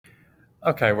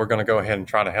Okay, we're going to go ahead and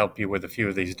try to help you with a few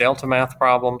of these DeltaMath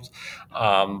problems.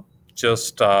 One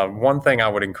thing I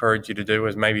would encourage you to do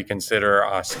is maybe consider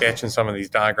sketching some of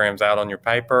these diagrams out on your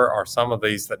paper, or some of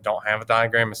these that don't have a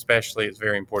diagram especially. It's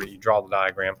very important you draw the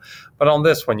diagram. But on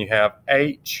this one, you have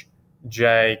H,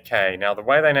 J, K. Now, the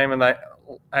way they name that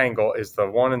angle is the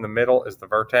one in the middle is the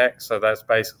vertex. So that's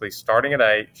basically starting at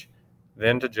H,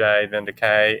 then to J, then to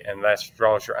K, and that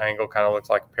draws your angle. Kind of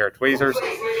looks like a pair of tweezers.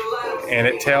 And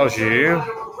it tells you,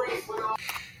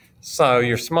 so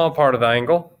your small part of the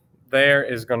angle there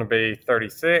is going to be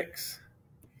 36.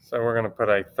 So we're going to put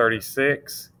a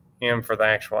 36 in for the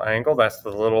actual angle. That's the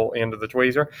little end of the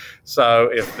tweezer. So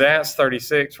if that's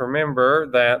 36, remember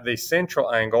that the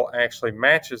central angle actually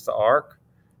matches the arc.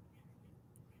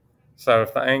 So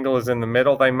if the angle is in the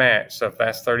middle, they match. So if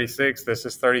that's 36, this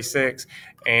is 36,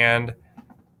 and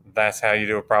that's how you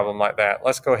do a problem like that.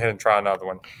 Let's go ahead and try another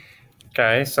one.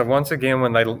 Okay, so once again,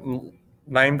 when they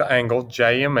name the angle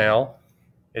JML,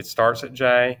 it starts at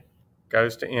J,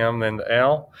 goes to M, then to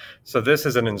L. So this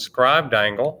is an inscribed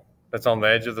angle that's on the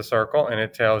edge of the circle, and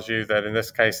it tells you that in this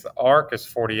case the arc is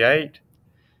 48,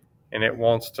 and it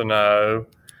wants to know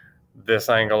this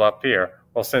angle up here.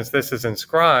 Well, since this is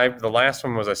inscribed, the last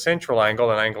one was a central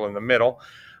angle, an angle in the middle.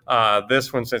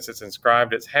 This one, since it's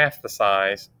inscribed, it's half the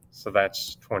size. So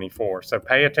that's 24. So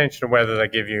pay attention to whether they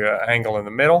give you an angle in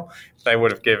the middle. If they would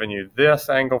have given you this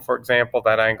angle, for example,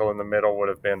 that angle in the middle would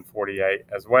have been 48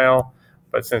 as well.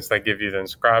 But since they give you the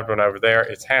inscribed one over there,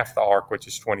 it's half the arc, which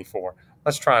is 24.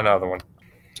 Let's try another one.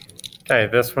 Okay,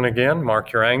 this one again,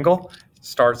 mark your angle. It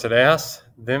starts at S,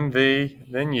 then V,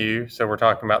 then U. So we're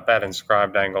talking about that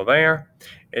inscribed angle there.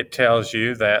 It tells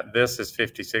you that this is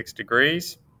 56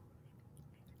 degrees.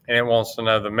 And it wants to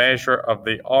know the measure of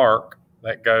the arc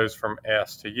that goes from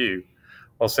S to U.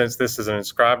 Well, since this is an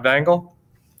inscribed angle,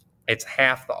 it's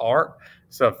half the arc.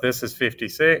 So if this is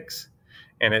 56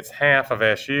 and it's half of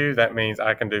SU, that means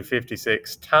I can do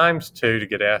 56 times 2 to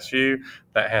get SU.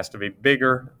 That has to be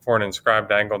bigger for an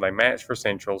inscribed angle. They match for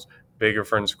centrals, bigger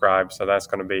for inscribed. So that's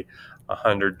going to be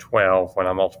 112 when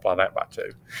I multiply that by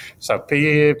 2. So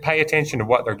pay attention to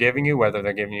what they're giving you, whether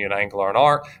they're giving you an angle or an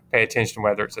arc. Pay attention to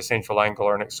whether it's a central angle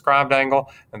or an inscribed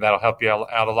angle, and that'll help you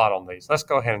out a lot on these. Let's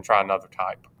go ahead and try another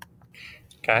type.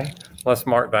 Okay, let's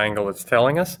mark the angle it's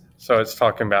telling us. So it's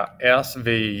talking about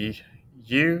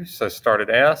SVU. So start at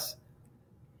S,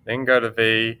 then go to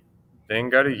V, then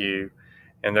go to U,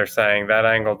 and they're saying that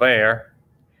angle there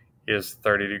is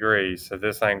 30 degrees. So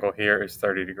this angle here is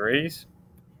 30 degrees.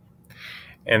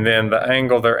 And then the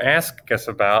angle they're asking us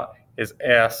about is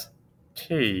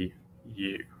STU.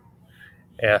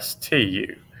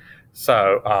 STU.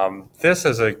 So this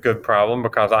is a good problem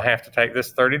because I have to take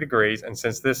this 30 degrees, and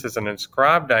since this is an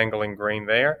inscribed angle in green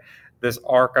there, this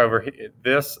arc over here,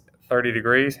 this 30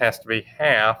 degrees has to be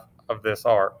half of this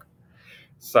arc.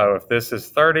 So if this is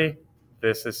 30,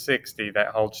 this is 60. That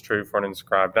holds true for an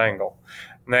inscribed angle.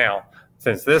 Now,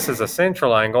 since this is a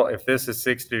central angle, if this is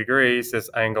 60 degrees, this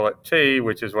angle at T,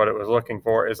 which is what it was looking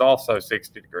for, is also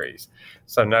 60 degrees.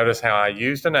 So notice how I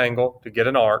used an angle to get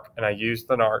an arc, and I used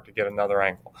an arc to get another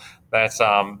angle. That's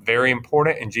very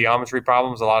important in geometry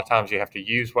problems. A lot of times you have to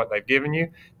use what they've given you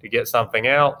to get something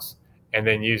else, and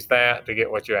then use that to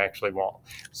get what you actually want.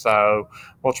 So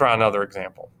we'll try another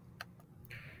example.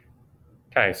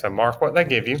 Okay, so mark what they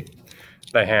give you.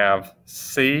 They have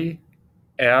C,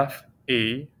 F,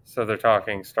 E. So they're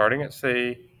talking starting at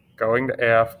C, going to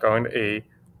F, going to E.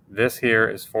 This here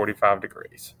is 45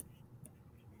 degrees.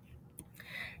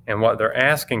 And what they're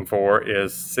asking for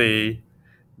is CDE,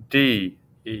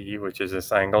 which is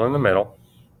this angle in the middle.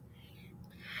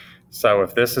 So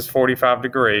if this is 45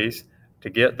 degrees, to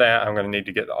get that, I'm going to need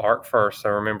to get the arc first. So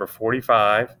remember,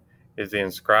 45 is the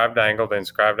inscribed angle. The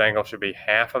inscribed angle should be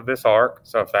half of this arc.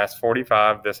 So if that's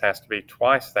 45, this has to be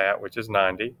twice that, which is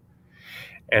 90.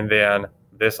 And then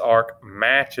this arc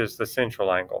matches the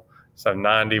central angle. So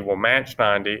 90 will match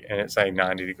 90, and it's a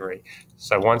 90 degree.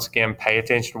 So once again, pay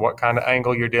attention to what kind of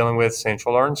angle you're dealing with,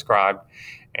 central or inscribed,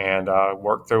 and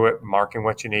work through it, marking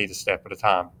what you need a step at a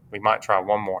time. We might try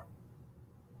one more.